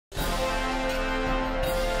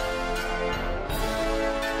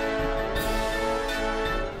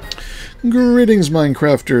Greetings,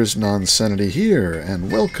 Minecrafters, Nonsanity here,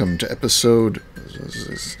 and welcome to episode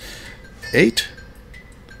 8?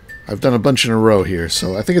 I've done a bunch in a row here,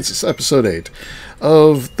 so I think it's episode 8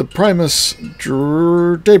 of the Primus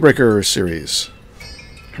Daybreaker series.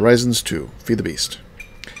 Horizons 2, Feed the Beast.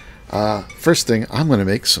 First thing, I'm going to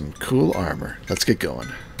make some cool armor. Let's get going.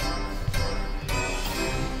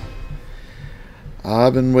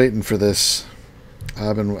 I've been waiting for this.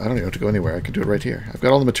 I don't even have to go anywhere. I can do it right here. I've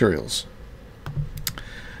got all the materials.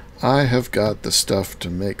 I have got the stuff to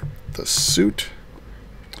make the suit,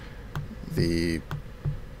 the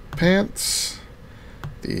pants,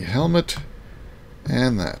 the helmet,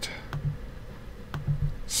 and that.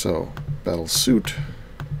 So, battle suit,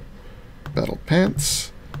 battle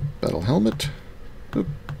pants, battle helmet,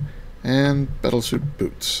 and battle suit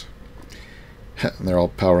boots. And they're all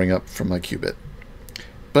powering up from my qubit.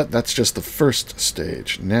 But that's just the first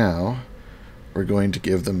stage. Now, we're going to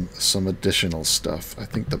give them some additional stuff. I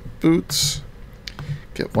think the boots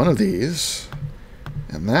get one of these,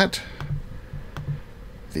 and that.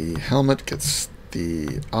 The helmet gets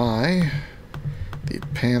the eye, the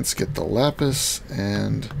pants get the lapis,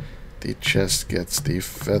 and the chest gets the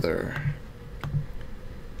feather.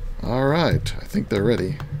 Alright, I think they're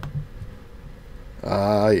ready.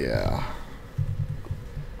 Yeah.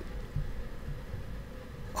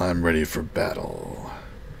 I'm ready for battle.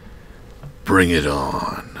 Bring it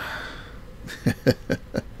on.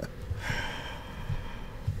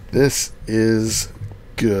 This is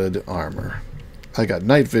good armor. I got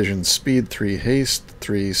night vision, speed 3, haste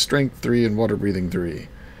 3, strength 3, and water breathing 3.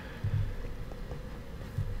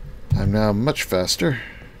 I'm now much faster.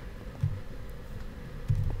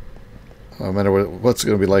 No matter what's it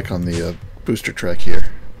going to be like on the booster track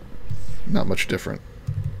here. Not much different.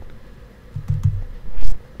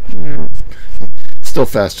 Still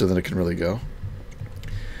faster than it can really go.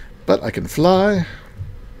 But I can fly.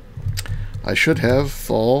 I should have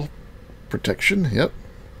fall protection, yep.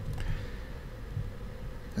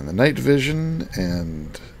 And the night vision,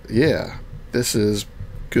 and yeah, this is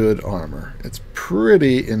good armor. It's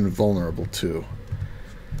pretty invulnerable too.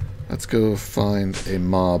 Let's go find a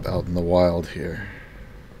mob out in the wild here.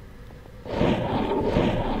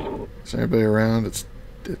 Is anybody around?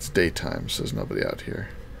 It's daytime, so there's nobody out here.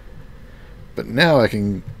 But now I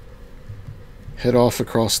can head off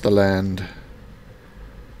across the land,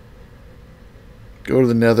 go to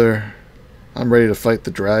the nether. I'm ready to fight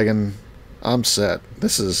the dragon. I'm set.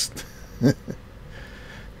 This is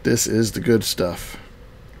this is the good stuff.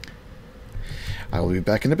 I will be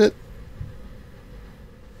back in a bit.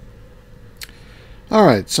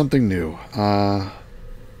 Alright, something new. One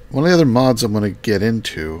of the other mods I'm going to get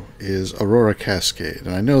into is Aurora Cascade,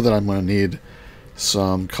 and I know that I'm going to need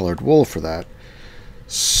some colored wool for that.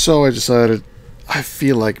 So I decided I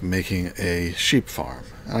feel like making a sheep farm.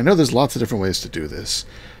 And I know there's lots of different ways to do this,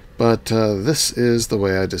 but this is the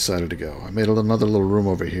way I decided to go. I made another little room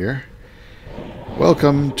over here.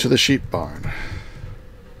 Welcome to the sheep barn.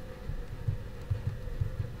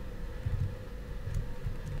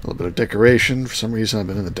 A little bit of decoration. For some reason I've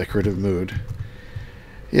been in the decorative mood.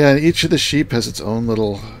 Yeah, and each of the sheep has its own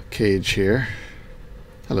little cage here.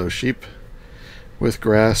 Hello, sheep. With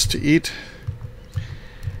grass to eat.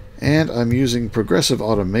 And I'm using progressive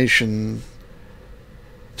automation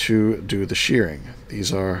to do the shearing.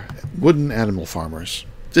 These are wooden animal farmers.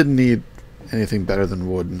 Didn't need anything better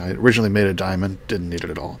than wood. And I originally made a diamond. Didn't need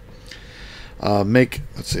it at all.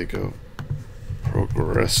 Let's see, go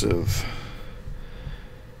progressive.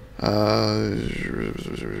 This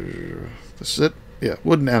is it? Yeah,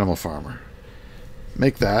 wooden animal farmer.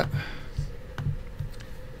 Make that.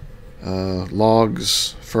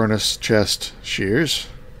 Logs, furnace, chest, shears.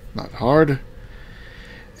 Not hard.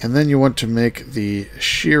 And then you want to make the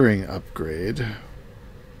shearing upgrade,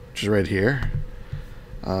 which is right here.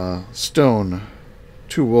 Stone,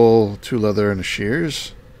 2 wool, 2 leather, and a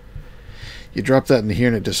shears. You drop that in here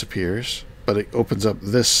and it disappears, but it opens up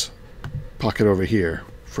this pocket over here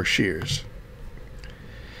for shears.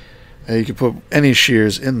 You can put any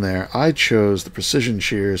shears in there. I chose the precision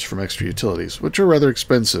shears from Extra Utilities, which are rather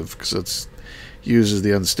expensive because it uses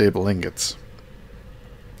the unstable ingots.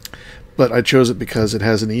 But I chose it because it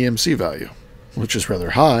has an EMC value, which is rather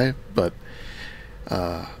high, but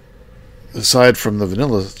aside from the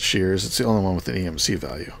vanilla shears, it's the only one with an EMC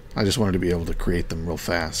value. I just wanted to be able to create them real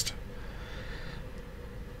fast.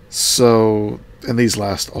 So, and these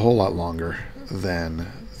last a whole lot longer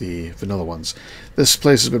than the vanilla ones. This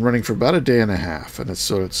place has been running for about a day and a half, and it's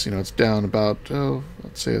down about,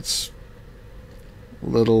 let's say it's a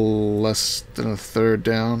little less than a third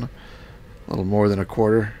down, a little more than a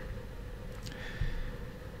quarter.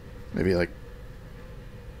 Maybe like,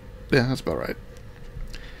 yeah, that's about right.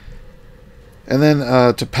 And then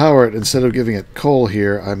to power it, instead of giving it coal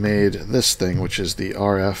here, I made this thing, which is the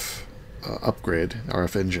RF upgrade,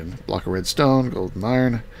 RF engine. Block of redstone, golden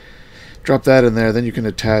iron. Drop that in there, then you can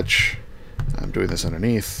attach, I'm doing this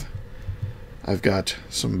underneath, I've got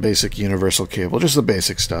some basic universal cable, just the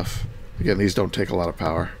basic stuff. Again, these don't take a lot of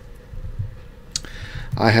power.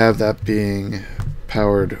 I have that being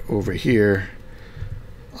powered over here.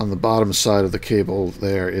 On the bottom side of the cable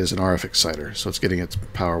there is an RF exciter, so it's getting its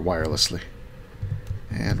power wirelessly.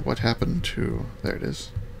 And what happened to... there it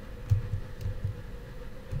is.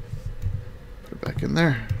 Put it back in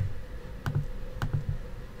there.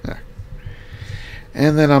 There.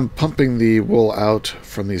 And then I'm pumping the wool out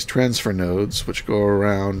from these transfer nodes, which go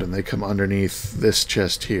around and they come underneath this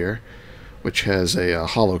chest here, which has a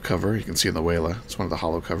hollow cover. You can see in the Wayla, it's one of the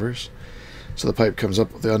hollow covers. So the pipe comes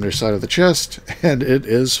up the underside of the chest, and it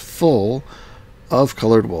is full of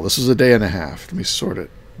colored wool. This is a day and a half. Let me sort it.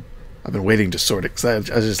 I've been waiting to sort it, because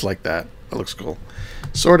I just like that. That looks cool.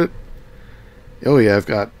 Sort it. Oh yeah, I've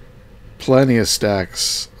got plenty of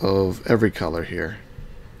stacks of every color here.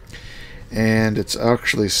 And it's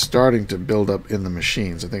actually starting to build up in the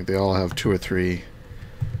machines. I think they all have 2 or 3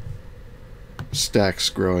 stacks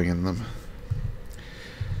growing in them.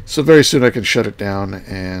 So very soon I can shut it down,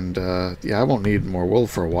 and yeah, I won't need more wool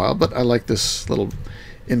for a while, but I like this little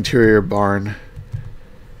interior barn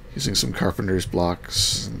using some carpenter's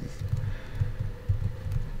blocks. And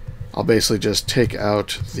I'll basically just take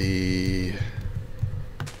out the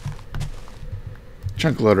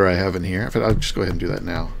chunk loader I have in here. In fact, I'll just go ahead and do that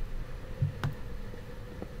now.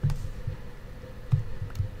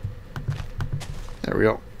 There we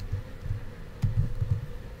go.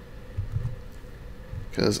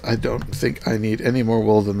 Because I don't think I need any more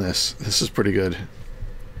wool than this. This is pretty good.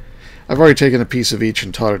 I've already taken a piece of each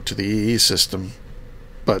and taught it to the EE system,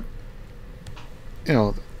 but you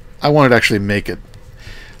know, I wanted to actually make it.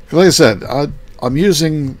 Like I said, I'm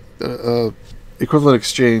using equivalent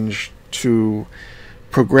exchange to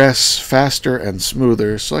progress faster and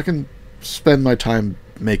smoother, so I can spend my time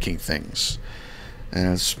making things,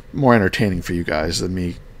 and it's more entertaining for you guys than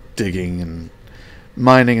me digging and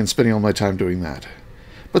mining and spending all my time doing that.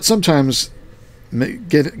 But sometimes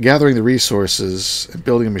gathering the resources and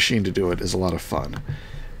building a machine to do it is a lot of fun.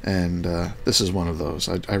 And this is one of those.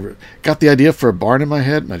 I got the idea for a barn in my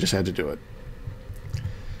head, and I just had to do it.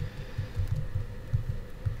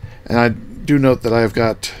 And I do note that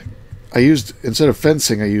I used, instead of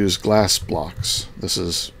fencing, I used glass blocks. This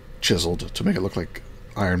is chiseled to make it look like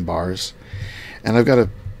iron bars. And I've got a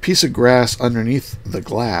piece of grass underneath the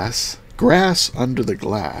glass, grass under the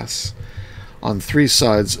glass, on 3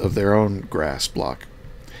 sides of their own grass block,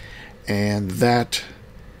 and that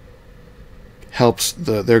helps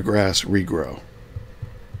their grass regrow.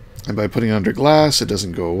 And by putting it under glass, it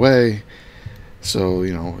doesn't go away. So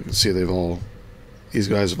you know, you can see these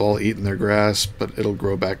guys have all eaten their grass, but it'll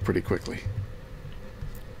grow back pretty quickly.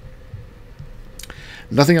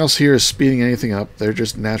 Nothing else here is speeding anything up. They're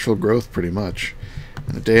just natural growth pretty much.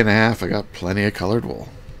 In a day and a half, I got plenty of colored wool.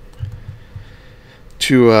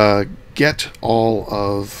 To get all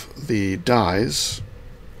of the dyes,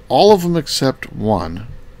 all of them except one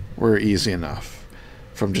were easy enough,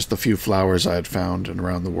 from just the few flowers I had found and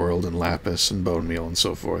around the world, and lapis and bone meal and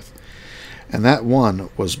so forth. And that one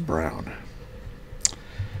was brown.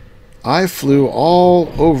 I flew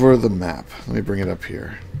all over the map. Let me bring it up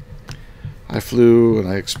here. I flew and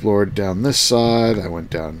I explored down this side. I went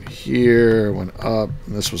down here, went up,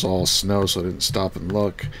 and this was all snow, so I didn't stop and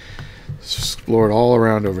look. Explored all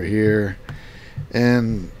around over here,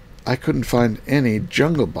 and I couldn't find any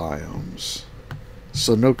jungle biomes,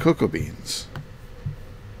 so no cocoa beans.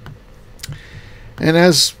 And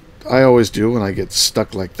as I always do when I get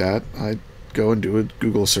stuck like that, I go and do a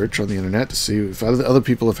Google search on the internet to see if other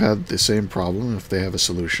people have had the same problem, if they have a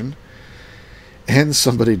solution. And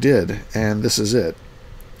somebody did, and this is it.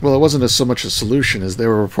 Well, it wasn't so much a solution as they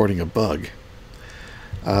were reporting a bug.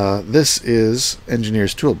 This is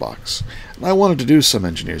Engineer's Toolbox. And I wanted to do some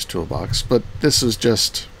Engineer's Toolbox, but this is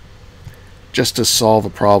just to solve a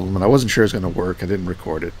problem, and I wasn't sure it was going to work. I didn't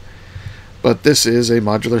record it. But this is a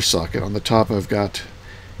modular socket. On the top I've got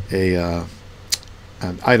an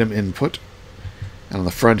item input, and on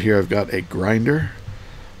the front here I've got a grinder.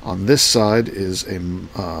 On this side is a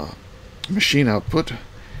machine output,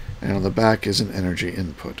 and on the back is an energy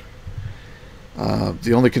input.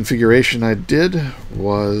 The only configuration I did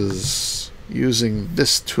was using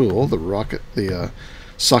this tool, the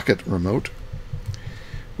socket remote,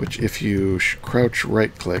 which if you crouch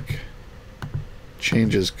right click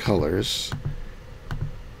changes colors.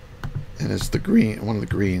 and it's the green. One of the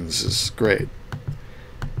greens is great.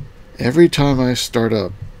 Every time I start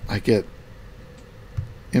up, I get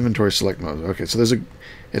inventory select mode. Okay, so there's a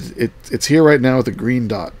it's here right now with a green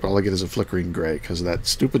dot, but all I get is a flickering gray because of that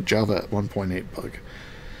stupid Java 1.8 bug.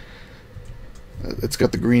 It's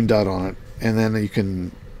got the green dot on it, and then you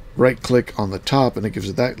can right-click on the top, and it gives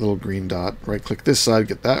it that little green dot. Right-click this side,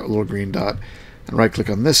 get that little green dot, and right-click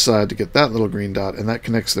on this side to get that little green dot, and that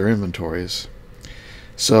connects their inventories.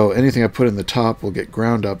 So anything I put in the top will get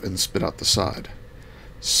ground up and spit out the side.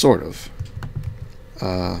 Sort of.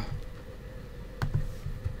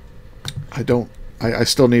 I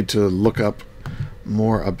still need to look up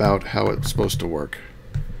more about how it's supposed to work.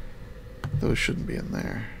 Those shouldn't be in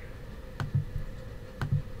there.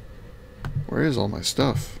 Where is all my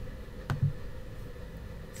stuff?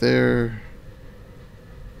 There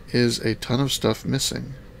is a ton of stuff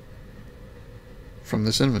missing from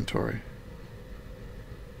this inventory.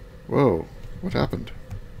 Whoa, what happened?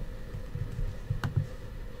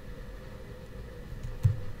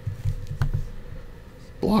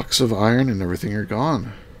 Blocks of iron and everything are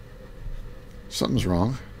gone. Something's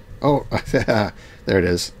wrong. Oh, there it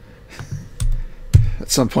is.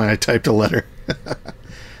 At some point I typed a letter.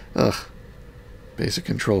 Ugh. Basic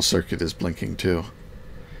control circuit is blinking too.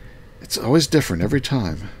 It's always different every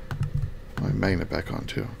time. My magnet back on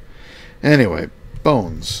too. Anyway,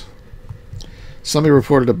 bones. Somebody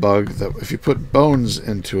reported a bug that if you put bones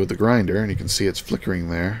into the grinder, and you can see it's flickering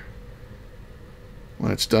there,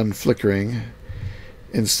 when it's done flickering,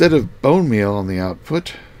 instead of bone meal on the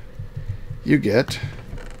output, you get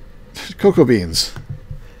cocoa beans.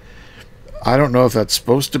 I don't know if that's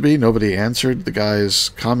supposed to be. Nobody answered the guy's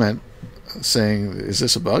comment saying, is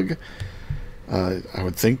this a bug? I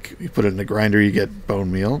would think you put it in a grinder, you get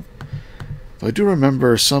bone meal. Though I do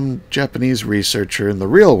remember some Japanese researcher in the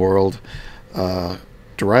real world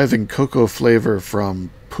deriving cocoa flavor from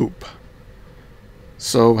poop.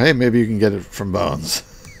 So, hey, maybe you can get it from bones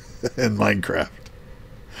in Minecraft.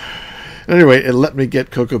 Anyway, it let me get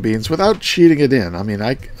cocoa beans without cheating it in. I mean,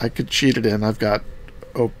 I could cheat it in. I've got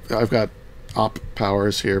op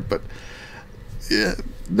powers here, but yeah,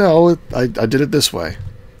 no, I did it this way.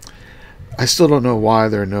 I still don't know why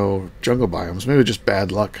there are no jungle biomes. Maybe just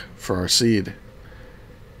bad luck for our seed.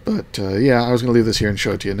 But yeah, I was going to leave this here and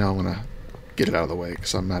show it to you. Now I'm going to get it out of the way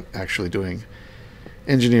because I'm not actually doing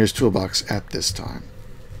Engineer's Toolbox at this time.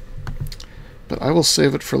 But I will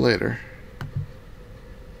save it for later.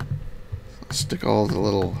 I'll stick all the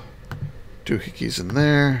little doohickeys in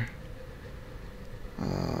there.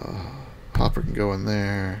 Hopper can go in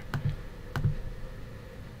there.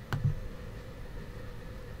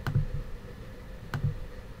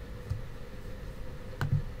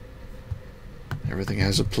 Everything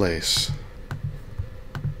has a place.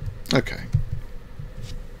 Okay.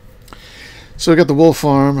 So we've got the wool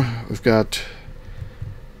farm. We've got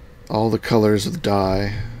all the colors of the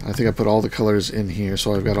dye. I think I put all the colors in here,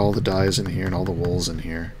 so I've got all the dyes in here and all the wools in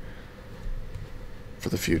here for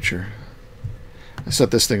the future. I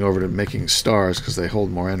set this thing over to making stars because they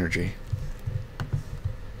hold more energy.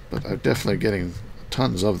 But I'm definitely getting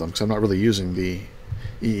tons of them because I'm not really using the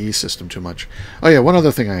EE system too much. Oh yeah, one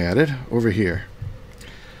other thing I added over here.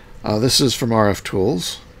 This is from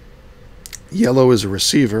RFTools. Yellow is a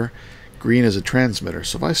receiver, green is a transmitter.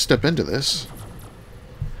 So if I step into this,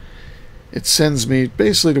 it sends me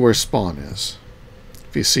basically to where spawn is.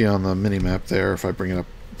 If you see on the mini-map there, if I bring it up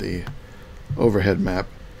the overhead map,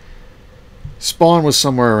 spawn was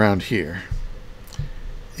somewhere around here.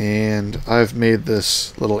 And I've made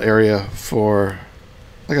this little area for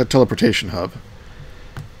like a teleportation hub.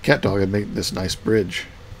 CatDog had made this nice bridge.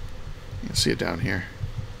 You can see it down here.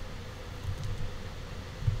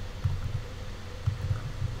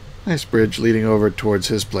 Nice bridge leading over towards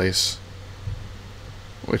his place,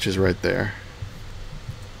 which is right there.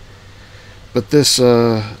 But this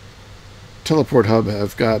teleport hub,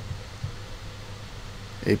 I've got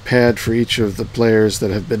a pad for each of the players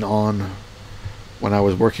that have been on when I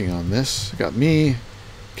was working on this. I got me,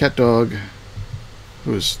 CatDog,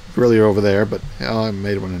 who's really over there, but I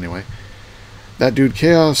made one anyway. That dude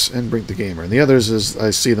Chaos, and Brink the Gamer. And the others, as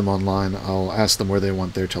I see them online, I'll ask them where they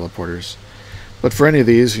want their teleporters. But for any of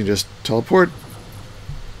these, you just teleport.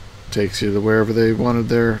 Takes you to wherever they wanted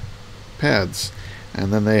their pads.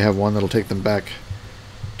 And then they have one that'll take them back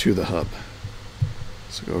to the hub.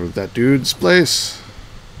 So go to that dude's place.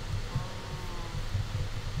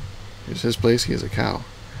 Here's his place. He has a cow.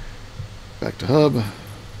 Back to hub.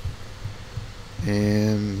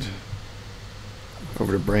 And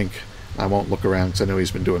over to Brink. I won't look around because I know he's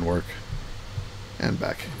been doing work. And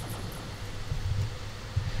back.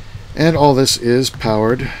 And all this is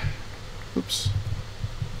powered Oops.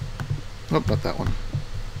 Nope, not that one.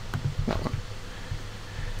 That one.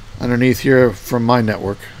 Underneath here from my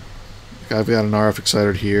network, I've got an RF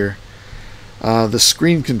exciter here. The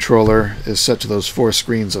screen controller is set to those 4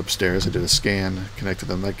 screens upstairs. I did a scan, connected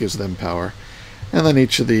them. That gives them power. And then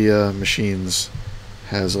each of the machines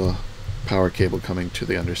has a power cable coming to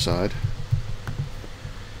the underside.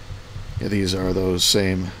 Yeah, these are those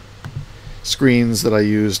same screens that I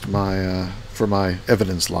used for my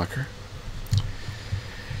evidence locker.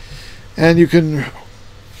 And you can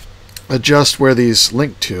adjust where these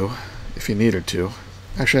link to if you needed to.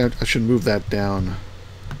 Actually, I should move that down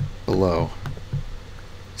below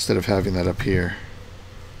instead of having that up here,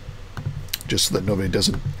 just so that nobody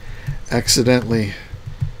doesn't accidentally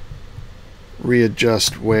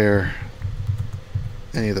readjust where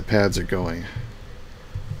any of the pads are going.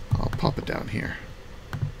 I'll pop it down here.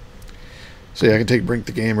 So yeah, I can take Brink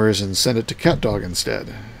the Gamers and send it to CatDog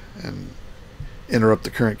instead and interrupt the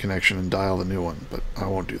current connection and dial the new one, but I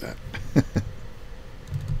won't do that.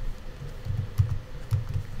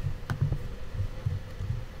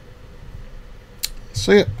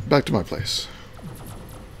 So yeah, back to my place.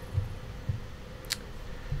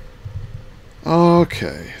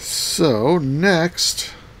 Okay, so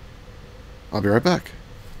next, I'll be right back.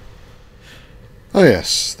 Oh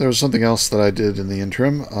yes, there was something else that I did in the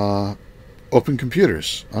interim. Open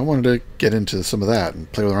computers. I wanted to get into some of that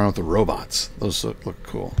and play around with the robots. Those look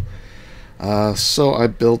cool. So I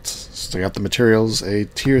got the materials, a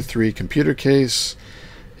Tier 3 computer case,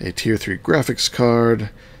 a Tier 3 graphics card,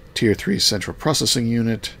 Tier 3 central processing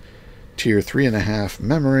unit, Tier 3.5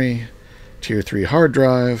 memory, Tier 3 hard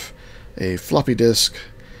drive, a floppy disk,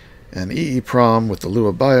 an EEPROM with the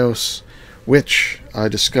Lua BIOS, which I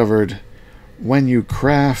discovered when you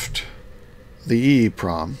craft the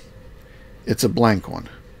EEPROM, it's a blank one.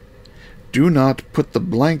 Do not put the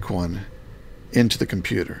blank one into the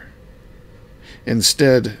computer.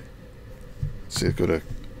 Instead, let's go to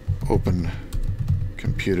Open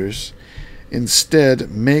Computers.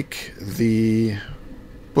 Instead, make the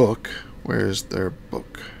book. Where's their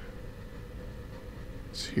book?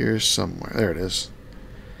 It's here somewhere. There it is.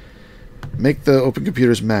 Make the Open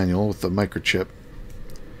Computers manual with the microchip.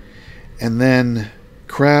 And then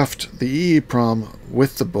craft the EEPROM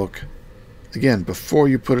with the book, again, before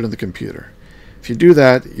you put it in the computer. If you do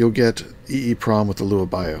that, you'll get EEPROM with the Lua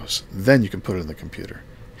BIOS. Then you can put it in the computer.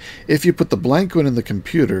 If you put the blank one in the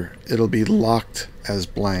computer, it'll be locked as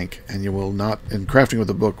blank, and you will not, and crafting with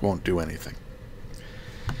the book won't do anything.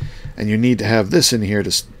 And you need to have this in here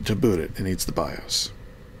to boot it. It needs the BIOS.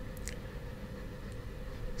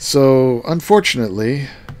 So, unfortunately,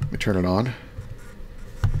 let me turn it on.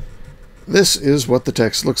 This is what the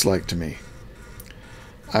text looks like to me.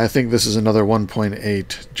 I think this is another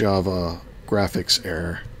 1.8 Java graphics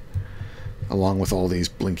error, along with all these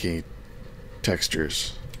blinky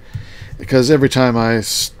textures. Because every time I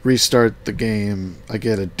restart the game, I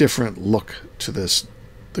get a different look to this.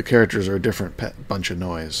 The characters are a different bunch of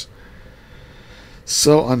noise.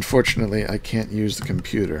 So, unfortunately, I can't use the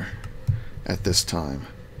computer at this time.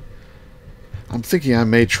 I'm thinking I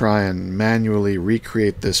may try and manually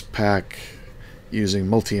recreate this pack using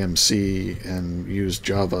multi-MC and use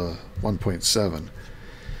Java 1.7.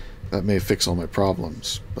 That may fix all my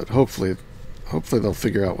problems, but hopefully they'll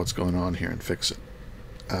figure out what's going on here and fix it.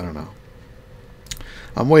 I don't know.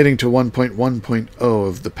 I'm waiting to 1.1.0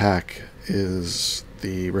 of the pack is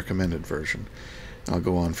the recommended version. I'll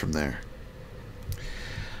go on from there.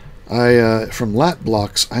 From lat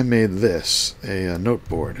blocks, I made this, a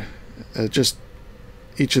noteboard. Just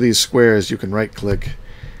each of these squares you can right-click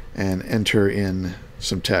and enter in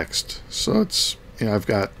some text. So it's, I've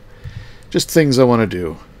got just things I want to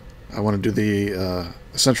do. I want to do the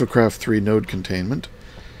EssentialCraft 3 node containment.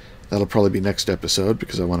 That'll probably be next episode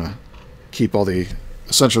because I want to keep all the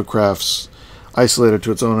Essential Crafts isolated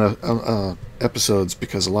to its own episodes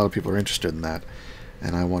because a lot of people are interested in that,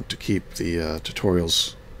 and I want to keep the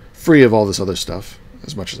tutorials free of all this other stuff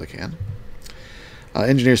as much as I can.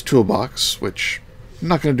 Engineer's Toolbox, which I'm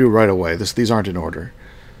not going to do right away. These aren't in order,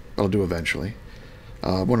 but I'll do eventually.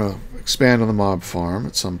 I want to expand on the mob farm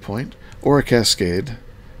at some point, or a cascade.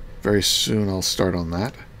 Very soon I'll start on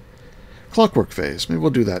that. Clockwork Phase, maybe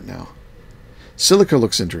we'll do that now. Silica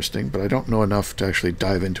looks interesting, but I don't know enough to actually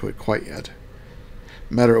dive into it quite yet.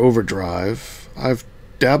 Matter Overdrive, I've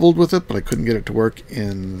dabbled with it, but I couldn't get it to work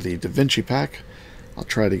in the DaVinci pack. I'll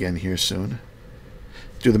try it again here soon.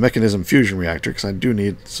 Do the Mechanism Fusion Reactor, because I do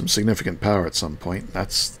need some significant power at some point.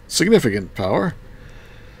 That's significant power.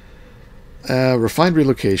 Refined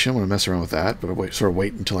Relocation, I want to mess around with that, but I'll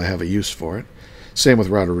wait until I have a use for it. Same with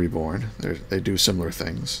Router Reborn. They do similar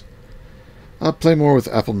things. I'll play more with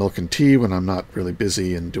apple milk and tea when I'm not really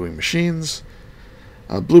busy and doing machines.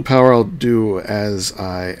 Blue power I'll do as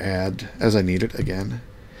I need it again.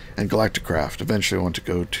 And Galactic Craft. Eventually I want to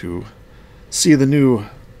go to see the new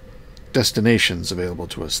destinations available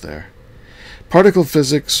to us there. Particle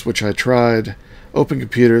physics, which I tried. Open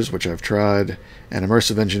computers, which I've tried. And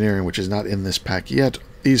immersive engineering, which is not in this pack yet.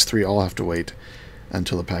 These three all have to wait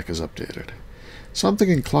until the pack is updated. So I'm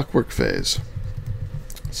thinking Clockwork Phase.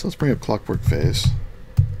 So let's bring up Clockwork Phase.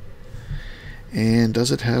 And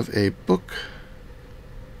does it have a book?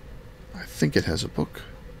 I think it has a book.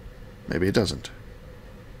 Maybe it doesn't.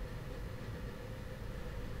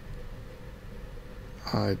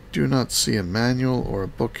 I do not see a manual or a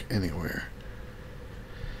book anywhere.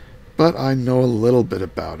 But I know a little bit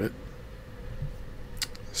about it.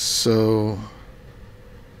 So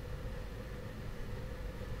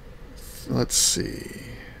let's see.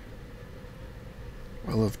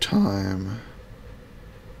 Well of Time,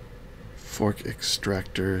 fork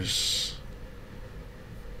extractors.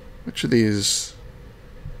 Which of these?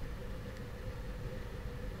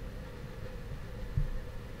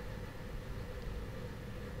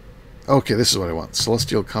 Okay, this is what I want.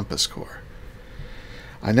 Celestial Compass Core.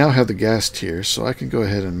 I now have the gas tier, so I can go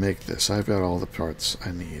ahead and make this. I've got all the parts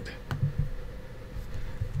I need.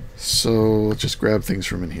 So let's just grab things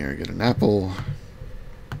from in here. Get an apple.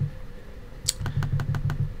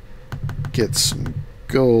 Get some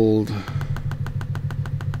gold.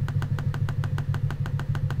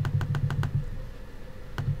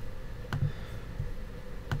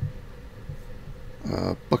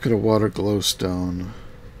 Bucket of water, glowstone.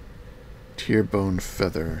 Tear bone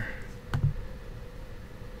feather.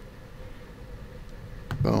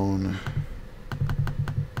 Bone.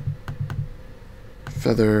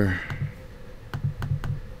 Feather.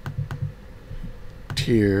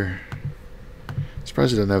 Tear.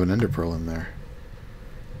 Surprised it doesn't have an ender pearl in there.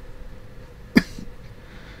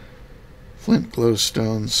 Flint,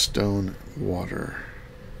 glowstone, stone, water.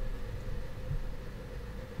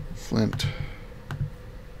 Flint.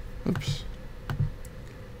 Oops.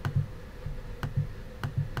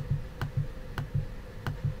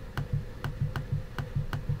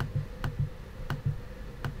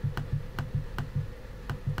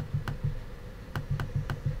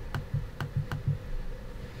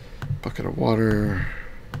 Bucket of water.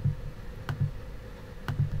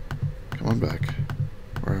 Come on back.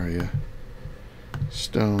 Where are you?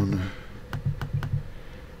 Stone.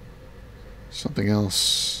 Something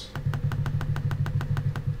else.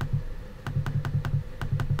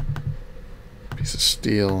 Piece of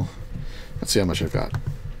steel. Let's see how much I've got.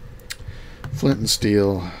 Flint and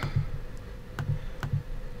steel.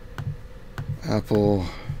 Apple.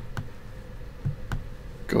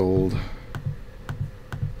 Gold.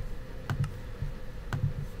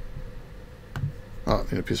 Oh,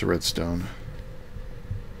 I need a piece of redstone.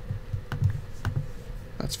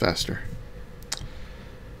 That's faster.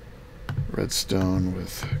 Redstone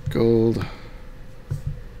with gold.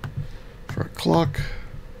 For a clock.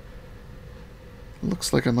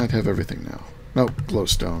 Looks like I might have everything now. No,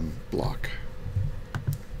 glowstone block.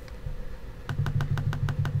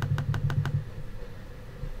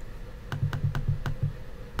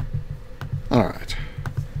 Alright.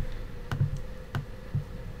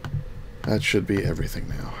 That should be everything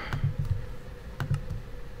now.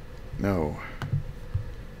 No.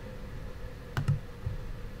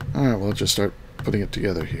 Alright, well, just start putting it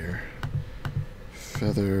together here.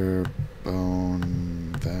 Feather,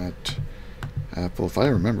 bone, that, apple. If I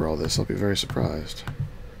remember all this, I'll be very surprised.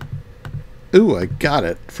 Ooh, I got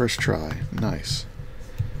it! First try. Nice.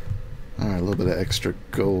 Alright, a little bit of extra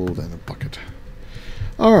gold and a bucket.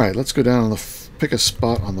 Alright, let's go down on the pick a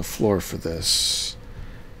spot on the floor for this.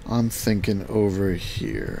 I'm thinking over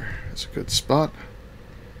here. That's a good spot.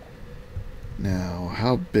 Now,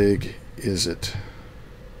 how big is it?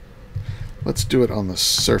 Let's do it on the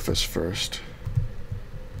surface first.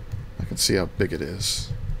 I can see how big it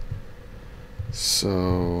is.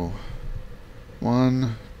 So,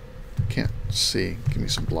 one, can't see. Give me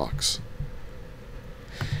some blocks.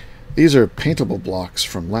 These are paintable blocks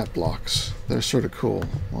from lat blocks. They're sort of cool.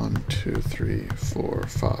 1, 2, 3, 4,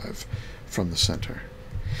 5 from the center.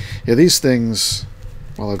 Yeah, these things,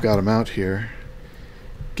 while I've got them out here,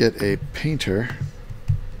 get a painter.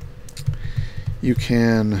 You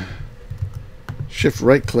can shift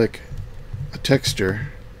right click a texture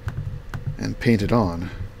and paint it on.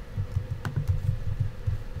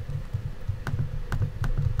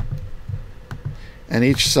 And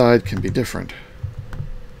each side can be different.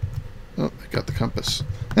 Oh, I got the compass.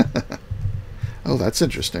 Oh, that's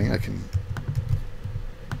interesting. I can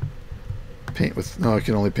paint with... No, I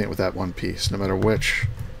can only paint with that one piece. No matter which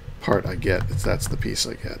part I get, that's the piece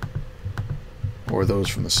I get. Or those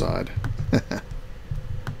from the side.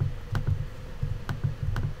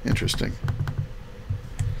 Interesting.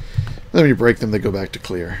 Then when you break them, they go back to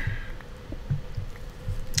clear.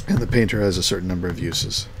 And the painter has a certain number of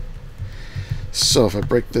uses. So if I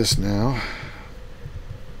break this now...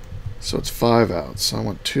 So it's 5 outs. So I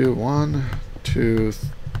want 2, 1, 2,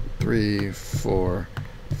 3, 4,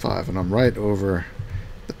 5. And I'm right over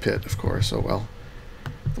the pit, of course. Oh well.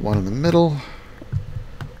 The one in the middle.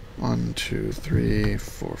 1, 2, 3,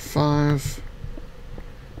 4, 5.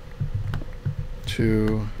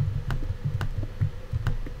 2,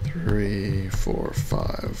 3, 4,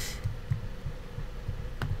 5.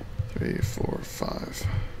 3, 4, 5.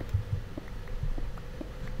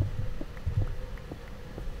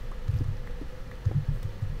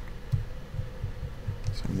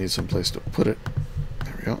 So I need some place to put it.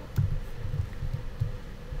 There we go.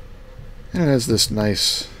 And it has this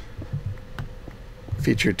nice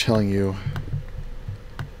feature telling you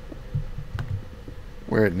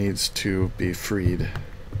where it needs to be freed.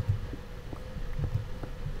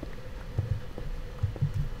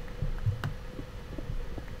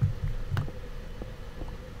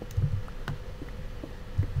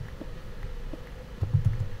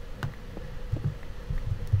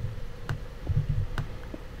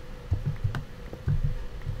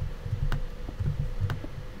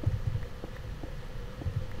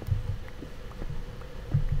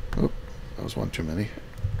 One too many.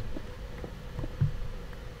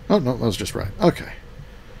 Oh, no, that was just right. Okay.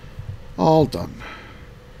 All done.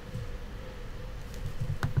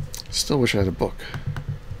 Still wish I had a book.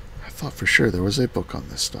 I thought for sure there was a book on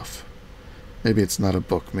this stuff. Maybe it's not a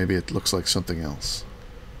book. Maybe it looks like something else.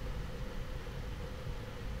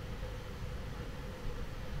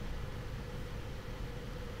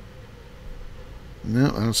 No,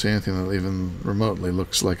 I don't see anything that even remotely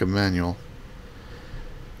looks like a manual.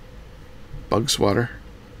 Bug swatter.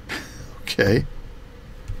 Okay.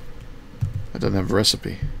 That doesn't have a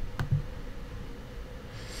recipe.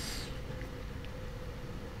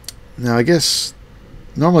 Now, I guess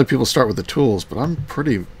normally people start with the tools, but I'm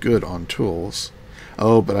pretty good on tools.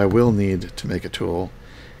 Oh, but I will need to make a tool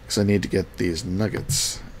because I need to get these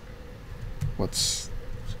nuggets. What's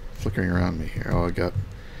flickering around me here? Oh,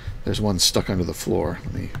 there's one stuck under the floor.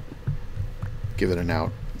 Let me give it an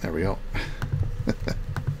out. There we go.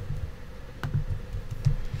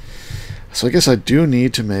 So I guess I do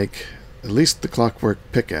need to make at least the clockwork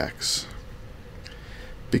pickaxe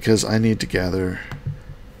because I need to gather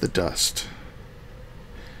the dust.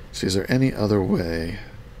 See, is there any other way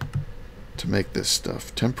to make this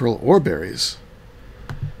stuff? Temporal ore berries.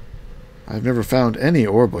 I've never found any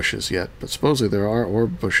ore bushes yet, but supposedly there are ore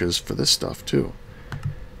bushes for this stuff too.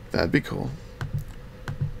 That'd be cool.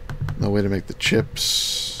 No way to make the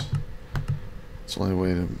chips. It's the only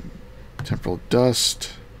way to... Temporal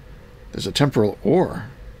dust. There's a temporal ore.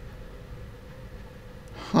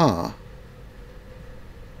 Huh.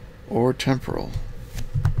 Or temporal.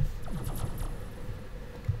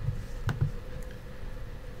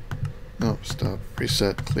 Nope, stop.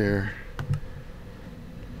 Reset, clear.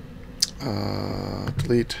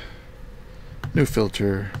 Delete. New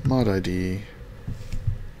filter. Mod ID.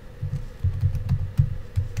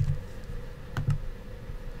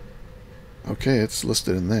 Okay, it's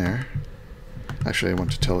listed in there. Actually, I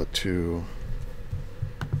want to tell it to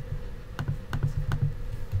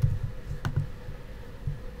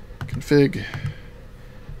config,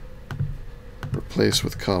 replace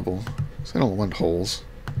with cobble, because I don't want holes.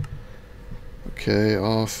 Okay,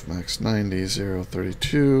 off, max 90, 0,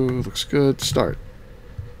 32, looks good, start.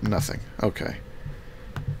 Nothing, okay.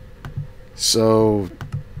 So,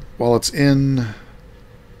 while it's in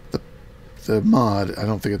the mod, I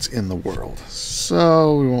don't think it's in the world.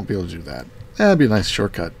 So, we won't be able to do that. That'd be a nice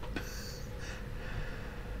shortcut.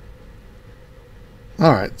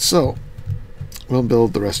 Alright, so we'll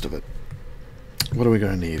build the rest of it. What are we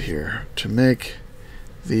going to need here? To make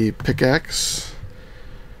the pickaxe,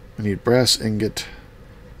 we need brass ingot,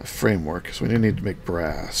 a framework, so we do need to make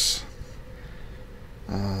brass.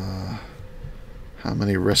 How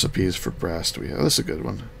many recipes for brass do we have? This is a good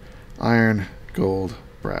one. Iron, gold,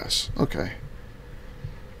 brass. Okay.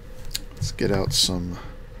 Let's get out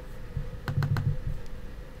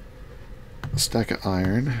a stack of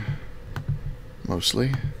iron,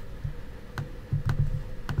 mostly.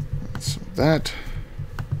 And some of that.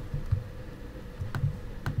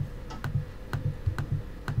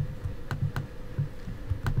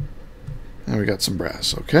 And we got some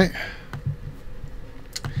brass, okay.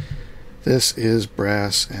 This is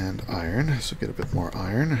brass and iron, so get a bit more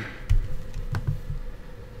iron.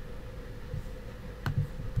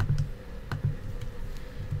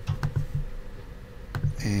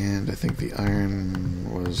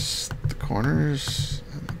 corners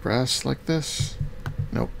and the brass like this.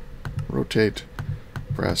 Nope. Rotate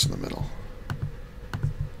brass in the middle.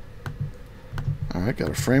 Alright, got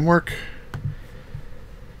a framework.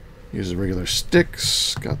 Use the regular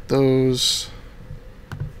sticks. Got those.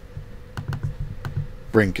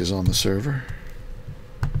 Brink is on the server.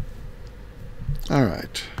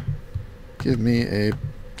 Alright. Give me a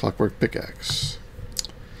clockwork pickaxe.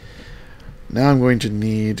 Now I'm going to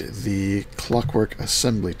need the clockwork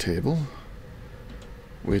assembly table,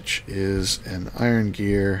 which is an iron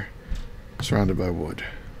gear surrounded by wood.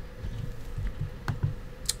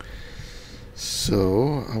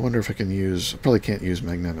 So, I wonder if I can use... I probably can't use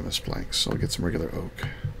magnanimous planks, so I'll get some regular oak.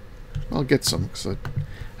 I'll get some, because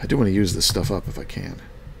I do want to use this stuff up if I can.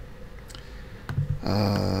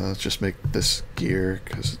 Let's just make this gear,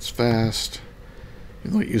 because it's fast.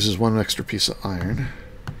 Even though it uses one extra piece of iron.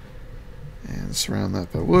 And surround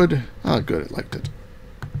that by wood. Ah, good, it liked it.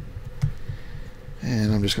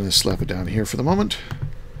 And I'm just going to slap it down here for the moment.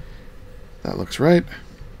 That looks right.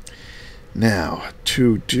 Now,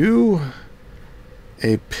 to do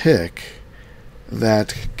a pick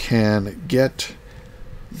that can get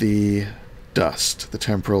the dust, the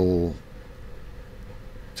temporal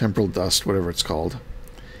dust, whatever it's called,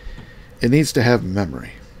 it needs to have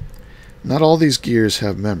memory. Not all these gears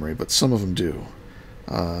have memory, but some of them do.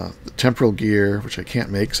 The temporal gear, which I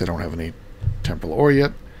can't make because I don't have any temporal ore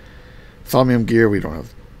yet. Thaumium gear, we don't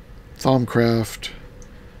have Thaumcraft.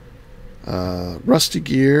 Rusty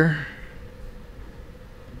gear.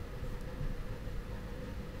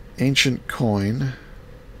 Ancient coin.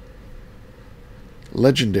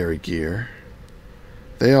 Legendary gear.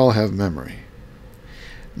 They all have memory.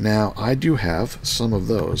 Now, I do have some of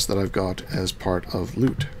those that I've got as part of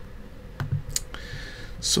loot.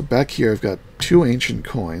 So back here I've got 2 ancient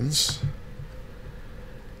coins,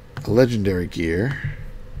 a legendary gear,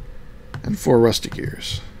 and 4 rusty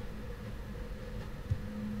gears.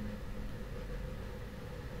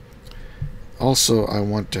 Also, I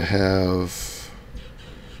want to have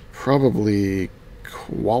probably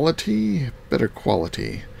quality, better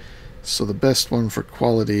quality. So the best one for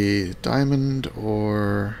quality, diamond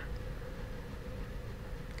or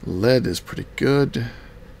lead is pretty good.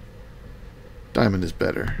 Diamond is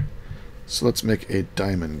better. So let's make a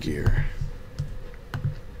diamond gear.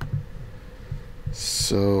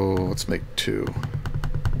 So let's make 2.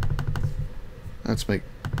 Let's make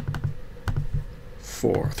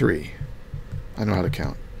 3. I know how to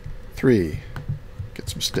count. 3. Get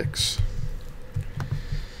some sticks.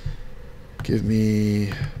 Give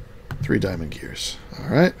me 3 diamond gears.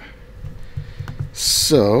 Alright.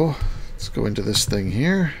 So let's go into this thing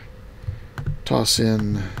here. Toss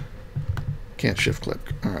in... Can't shift click.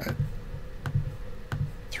 Alright.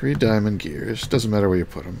 3 diamond gears. Doesn't matter where you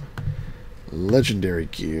put them. Legendary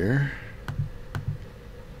gear.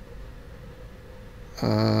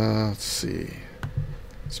 Let's see.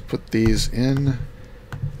 Let's put these in.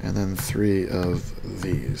 And then 3 of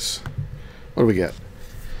these. What do we get?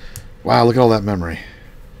 Wow, look at all that memory.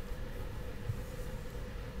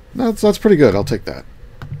 That's pretty good. I'll take that.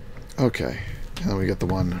 Okay. And then we got the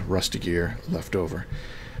 1 rusty gear left over.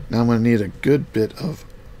 Now I'm going to need a good bit of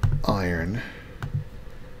iron.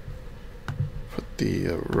 Put the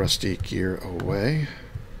rusty gear away.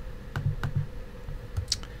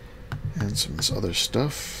 And some of this other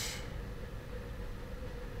stuff.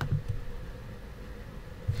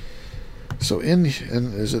 So is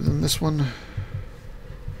it in this one?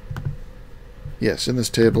 Yes, in this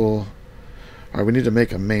table. Alright, we need to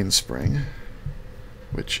make a mainspring,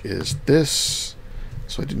 which is this.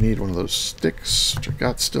 So I do need one of those sticks, which I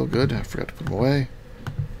got still good. I forgot to put them away.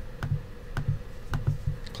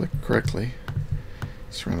 Click correctly.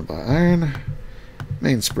 Surrounded by iron.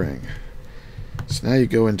 Mainspring. So now you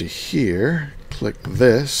go into here, click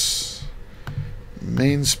this.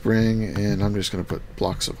 Mainspring, and I'm just going to put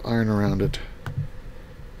blocks of iron around it.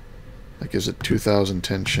 That gives it 2,000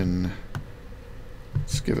 tension.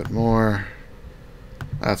 Let's give it more.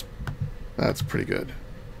 That's pretty good.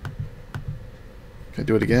 Can I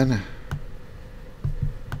do it again?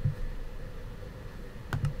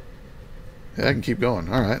 Yeah, I can keep going.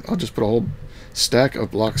 Alright, I'll just put a whole stack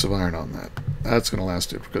of blocks of iron on that. That's going to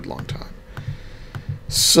last a good long time.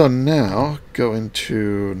 So now, go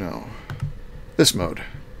into, this mode.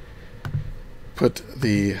 Put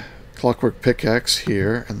the clockwork pickaxe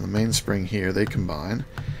here and the mainspring here, they combine.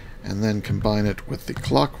 And then combine it with the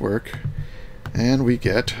clockwork, and we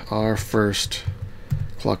get our first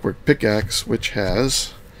clockwork pickaxe, which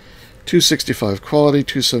has 265 quality,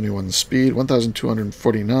 271 speed,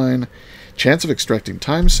 1249 chance of extracting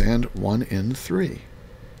time sand, 1 in 3.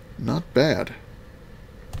 Not bad.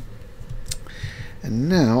 And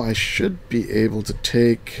now I should be able to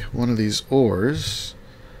take one of these ores.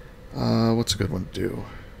 What's a good one to do?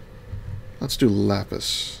 Let's do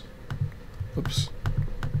lapis. Oops.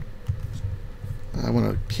 I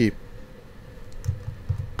want to keep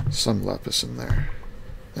some lapis in there.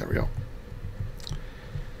 There we go.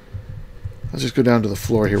 Let's just go down to the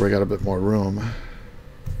floor here where I got a bit more room.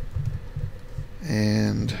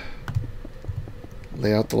 And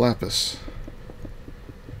lay out the lapis.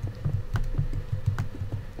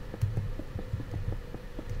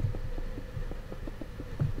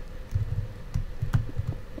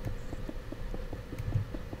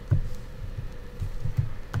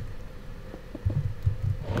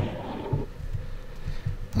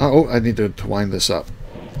 Oh, I need to wind this up.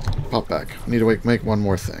 Pop back. I need to make one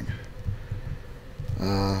more thing.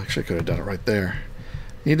 Actually, I could have done it right there.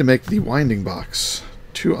 Need to make the winding box.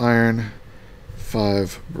 2 iron,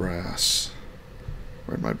 5 brass.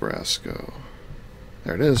 Where'd my brass go?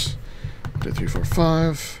 There it is. 1, 2, 3, 4,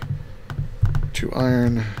 5. 2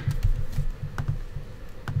 iron.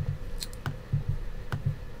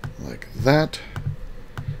 Like that.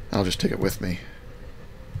 I'll just take it with me.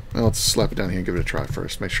 Well, let's slap it down here and give it a try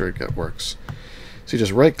first. Make sure it works. So you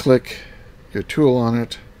just right-click your tool on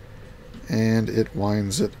it, and it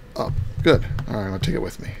winds it up. Good. All right, I'm going to take it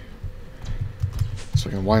with me. So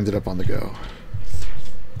I can wind it up on the go.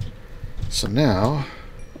 So now...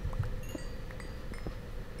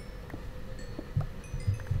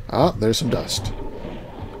 Ah, there's some dust.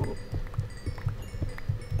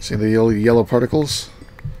 See the yellow particles?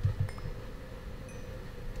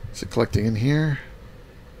 Is it collecting in here?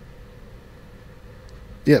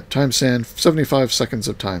 Yep, time sand. 75 seconds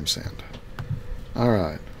of time sand.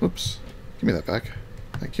 Alright. Whoops. Give me that back.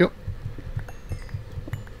 Thank you.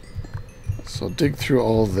 So I'll dig through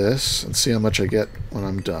all this and see how much I get when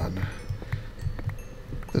I'm done.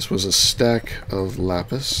 This was a stack of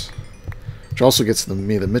lapis, which also gets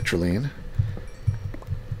me the mitraline.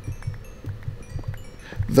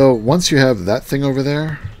 Though, once you have that thing over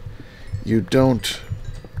there, you don't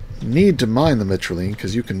need to mine the mitraline,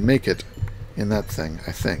 because you can make it in that thing,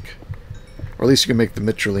 I think. Or at least you can make the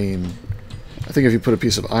mitraline. I think if you put a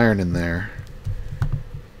piece of iron in there...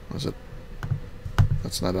 Was it?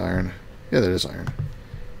 That's not iron. Yeah, that is iron.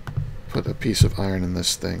 Put a piece of iron in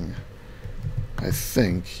this thing. I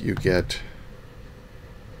think you get...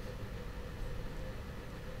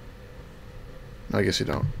 No, I guess you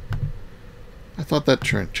don't. I thought that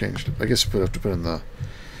changed it. I guess you have to put in the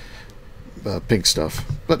pink stuff.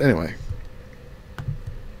 But anyway.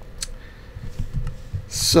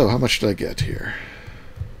 So, how much did I get here?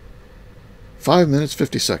 5 minutes,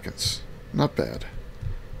 50 seconds. Not bad.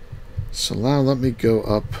 So now let me go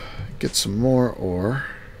up, get some more ore.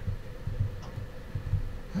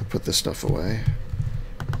 I'll put this stuff away.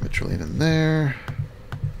 Mitraline in there.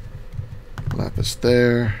 Lapis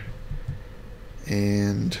there.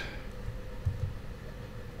 And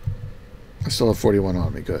I still have 41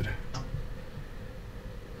 on me. Good.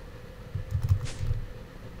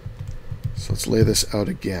 So let's lay this out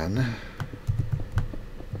again.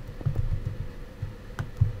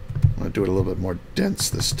 I'm going to do it a little bit more dense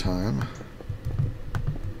this time.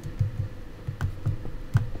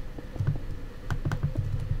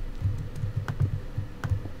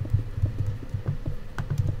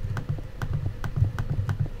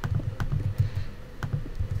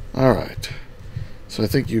 Alright. So I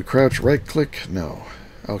think you crouch right click. No.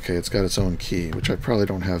 Okay, it's got its own key, which I probably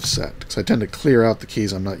don't have set, because I tend to clear out the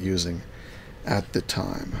keys I'm not using at the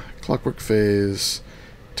time. Clockwork Phase,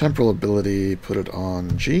 Temporal Ability, put it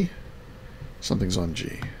on G. Something's on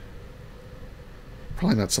G.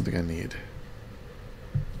 Probably not something I need.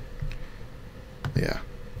 Yeah.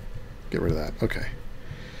 Get rid of that. Okay.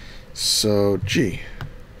 So, G.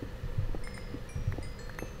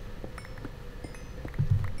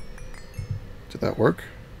 Did that work?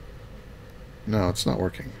 No, it's not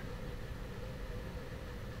working.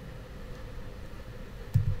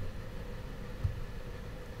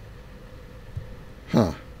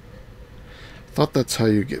 Huh. Thought that's how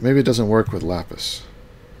you get... Maybe it doesn't work with lapis.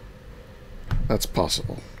 That's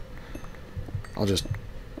possible. I'll just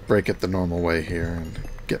break it the normal way here and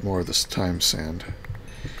get more of this time sand.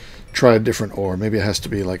 Try a different ore. Maybe it has to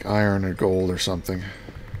be like iron or gold or something.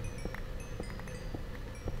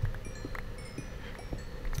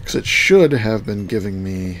 Because it should have been giving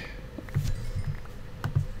me...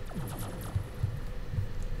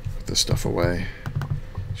 Put this stuff away.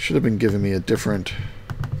 Should have been giving me a different...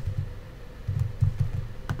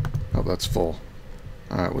 Oh, that's full.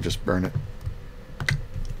 Alright, we'll just burn it.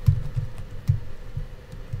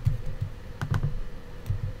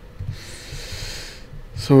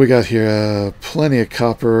 So So we got here plenty of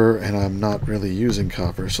copper, and I'm not really using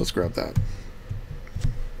copper, so let's grab that.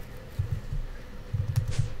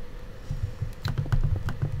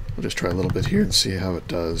 We'll just try a little bit here and see how it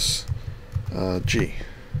does. G.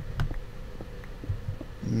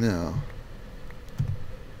 No.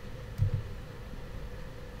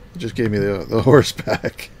 It just gave me the horse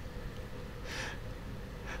back.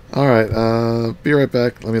 Alright, be right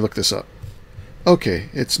back. Let me look this up. Okay,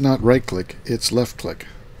 it's not right click, it's left click.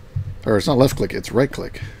 Or it's not left click, it's right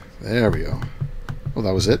click. There we go. Well,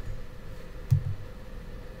 that was it.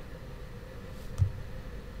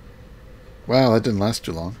 Wow, that didn't last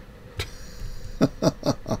too long.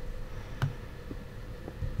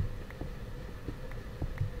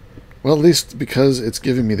 Well, at least because it's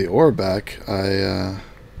giving me the ore back, I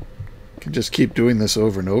can just keep doing this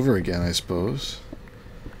over and over again, I suppose.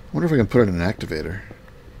 I wonder if I can put it in an activator.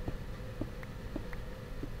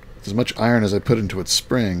 As much iron as I put into its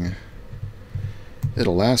spring,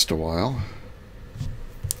 it'll last a while.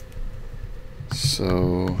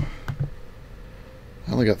 So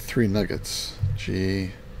I only got 3 nuggets.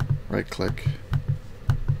 G, right click.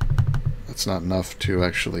 That's not enough to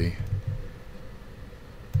actually...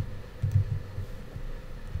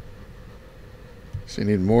 So you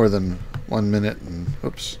need more than 1 minute and...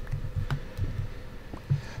 Oops.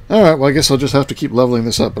 Alright, well I guess I'll just have to keep leveling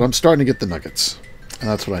this up. But I'm starting to get the nuggets. And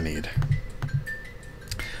that's what I need.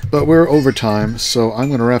 But we're over time, so I'm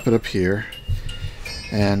going to wrap it up here.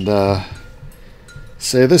 And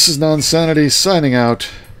say this is Nonsanity signing out.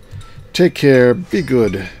 Take care, be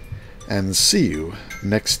good, and see you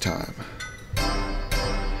next time.